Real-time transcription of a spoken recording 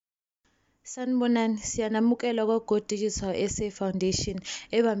Sanibonani, siyanamukela kwa-Go Digital SA Foundation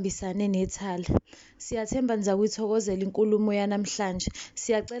ebambisane neThala. Siyathemba niza kuyithokozela inkulumo yanamhlanje.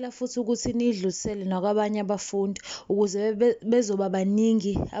 Siyacela futhi ukuthi niyidlulisele nakwabanye abafundi ukuze bezoba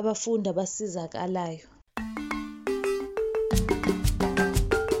baningi abafundi abasizakalayo.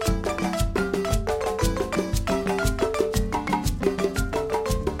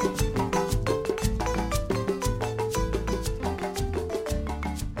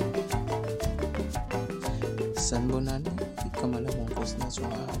 Sanibonani, igama lami uNkosinathi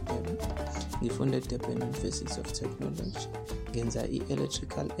Debe. Ngifunda eDurban University of Technology. Ngenza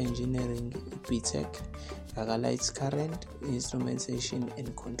i-Electrical Engineering, BTech, Lights Current, Instrumentation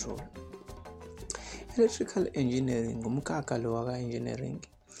and Control. Electrical Engineering umkhakha lo waka-engineering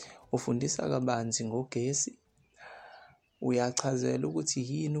ufundisa kabanzi ngogesi. Uyachazela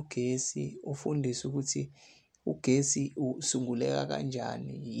ukuthi yini ugesi, ufundisa ukuthi ugesi usunguleka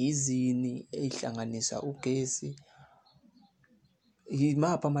kanjani, yizini ey'hlanganisa ugesi,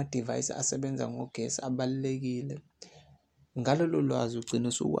 yimaphi ama-device asebenza ngogesi abalulekile. Ngalolo lwazi ugcina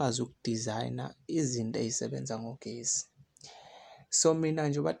usukwazi ukudizayina izinto ey'sebenza ngogesi. So mina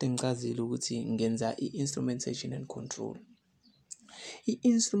nje kade ngichazile ukuthi ngenza i-instrumentation and control.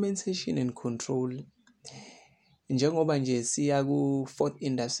 I-instrumentation and control, njengoba nje siya ku-4th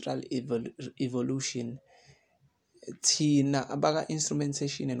industrial evolution, thina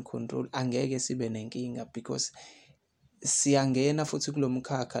abaka-instrumentation and control angeke sibe nenkinga because siyangena futhi kulo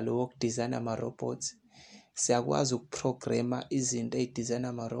mkhakha lo wokudizayina ama-robots. Siyakwazi ukuprograma izinto ey'dizayina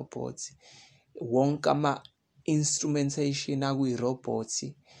ama-robots. Wonke ama-instrumentation akuyi-robots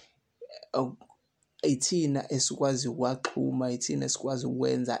ithina esikwazi ukuwaxhuma, ithina esikwazi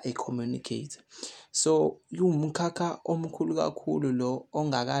ukwenza e-communicate. So iwumkhakha omkhulu kakhulu lo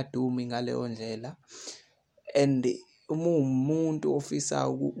ongakadumi ngaleyo ndlela. And uma uwumuntu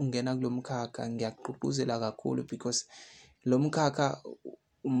ofisayo ukungena kulo mkhakha, ngiyakugqugquzela kakhulu because lo mkhakha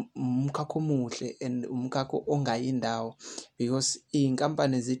umkhakha omuhle and umkhakha ongayindawo because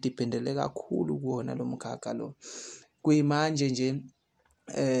iy'nkampani zidiphendele kakhulu kuwona lo mkhakha lo. Kuyimanje nje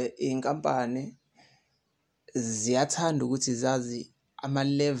iy'nkampani ziyathanda ukuthi zazi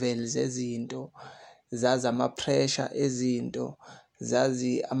ama-levels ezinto, zazi ama-pressure ezinto,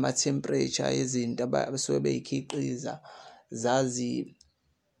 zazi ama-temperature ezinto abasuke bey'khiqiza, zazi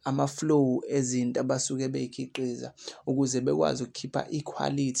ama-flow ezinto abasuke bey'khiqiza ukuze bekwazi ukukhipha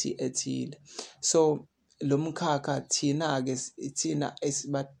ikhwalithi ethile. So lo mkhakha thina-ke thina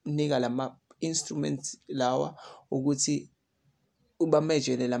esibanika lama-instruments lawa ukuthi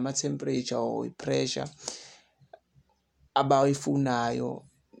ubamejele lama-temperature or i-pressure abayifunayo,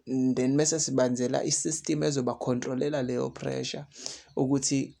 then mese sibenzela i-system ezoba-control-ela leyo pressure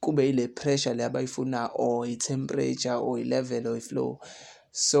ukuthi kube yile pressure le abayifunayo or i-temperature or i-level or i-flow.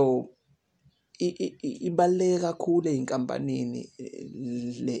 So ibaluleke kakhulu ey'nkampanini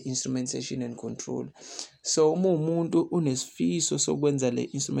le-instrumentation and control. So uma uwumuntu unesifiso sokwenza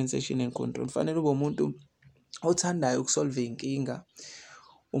le-instrumentation and control, kufanele ube umuntu othandayo ukusolva iy'nkinga,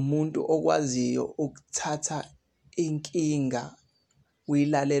 umuntu okwaziyo ukuthatha inkinga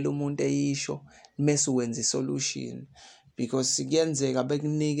uyilalela umuntu eyisho mese uwenza i-solution because kuyenzeka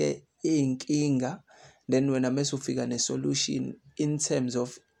bekunike iy'nkinga then wena mese ufika ne-solution in terms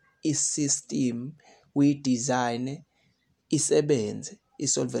of i-system uyi-design isebenze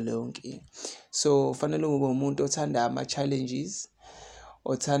isolve leyo nkinga. So fanele ube umuntu othandayo ama-challenges,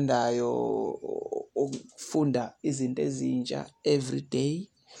 othandayo ukufunda izinto ezintsha every day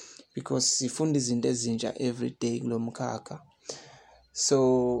because sifunda izinto ezintsha every day kulo mkhakha.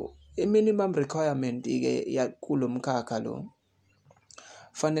 So i-minimum requirement-ke kulo mkhakha lo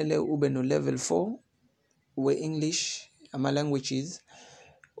fanele ube no-level 4 we-English, ama-languages,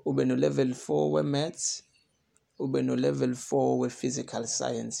 ube no-level 4 we-maths, ube no-level 4 we-physical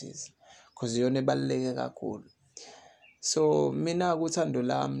sciences because iyona ebaluleke kakhulu. So mina-ke uthando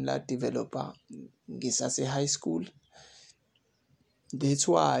lami la-develop-a ngisase-high school. That's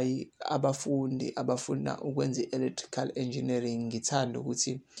why abafundi abafuna ukwenza i-electrical engineering ngithanda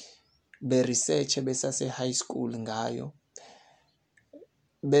ukuthi be-research-e besase-high school ngayo,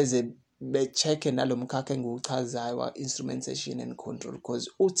 beze be-check-e nalo mkhakha engiwuchazayo wa-instrumentation and control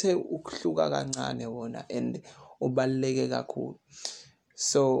because uthe ukuhluka kancane wona and ubaluleke kakhulu.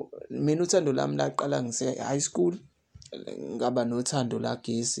 So mina uthando lami laqala ngise-high school, ngaba nothando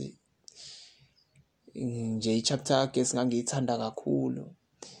lagesi. Nje i-chapter kagesi ngangiyithanda kakhulu.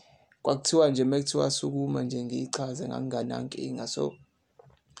 Kwakuthiwa nje mekuthiwa sukuma nje ngiyichaze nganginganankinga. So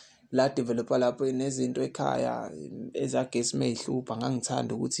la developer lapho nezinto ekhaya ezagesi meyihlupha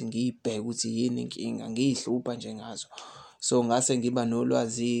ngangithanda ukuthi ngiyibheke ukuthi yini inkinga, ngiyihlupha nje ngazo. So ngase ngiba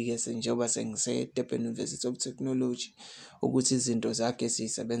nolwazi-ke njengoba sengise-Durban University of Technology ukuthi izinto zakhe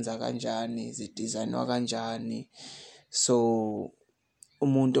zisebenza kanjani, zidizayinwa kanjani. So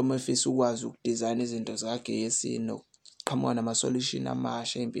umuntu uma efisa ukwazi ukudizayina izinto zikagesi nokuqhamuka nama-solution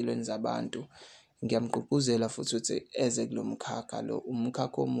amasha ey'mpilweni zabantu, ngiyamgqugquzela futhi ukuthi eze kulo mkhakha lo,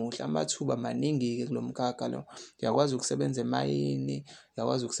 umkhakha omuhle. Amathuba maningi-ke kulo mkhakha lo. Uyakwazi ukusebenza emayini,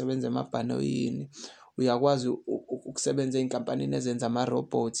 uyakwazi ukusebenza emabhanoyini, uyakwazi ukusebenza ey'nkampanini ezenza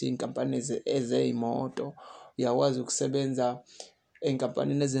amarobhothi, iy'nkampani ezey'moto, uyakwazi ukusebenza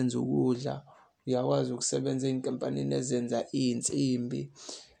ey'nkampanini ezenza ukudla, uyakwazi ukusebenza ey'nkampanini ezenza iy'nsimbi,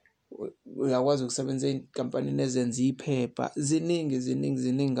 uyakwazi ukusebenza ey'nkampanini ezenza iphepha.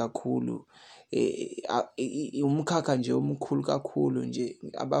 Ziningi kakhulu. Umkhakha nje omkhulu kakhulu nje.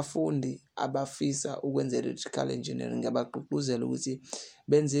 Abafundi abafisa ukwenza electrical engineering ngiyabagqugquzela ukuthi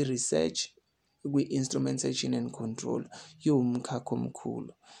benze i-research kwi-instrumentation and control. Iwumkhakha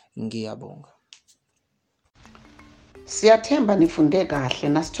omkhulu. Ngiyabonga. Siyathemba nifunde kahle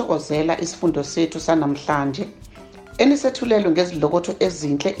nasithokozela isifundo sethu sanamhlanje enisethulelwe ngezidlokotho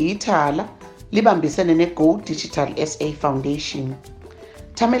ezinhle ithala libambisene ne-Go Digital SA Foundation.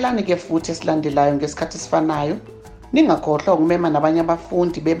 Thamelani ke futhi esilandelayo ngesikhathi esifanayo. Ningakhohlwa ukumema nabanye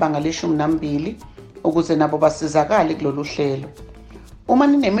abafundi bebanga le-12 ukuze nabo basizakale kulolu hlelo. Uma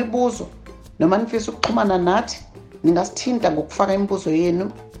ninemibuzo noma nifisa ukuxhumana nathi, ningasithinta ngokufaka imibuzo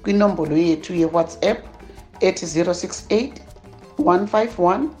yenu kwinombolo yethu ye-WhatsApp ethi 068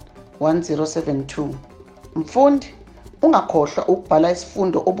 151 1072. Mfundi, ungakhohlwa ukubhala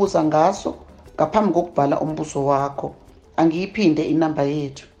isifundo obuza ngaso ngaphambi kokubhala umbuzo wakho. Angiyiphinde inamba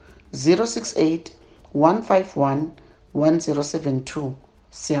yethu 068 151 1072.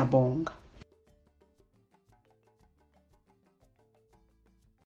 Siyabonga.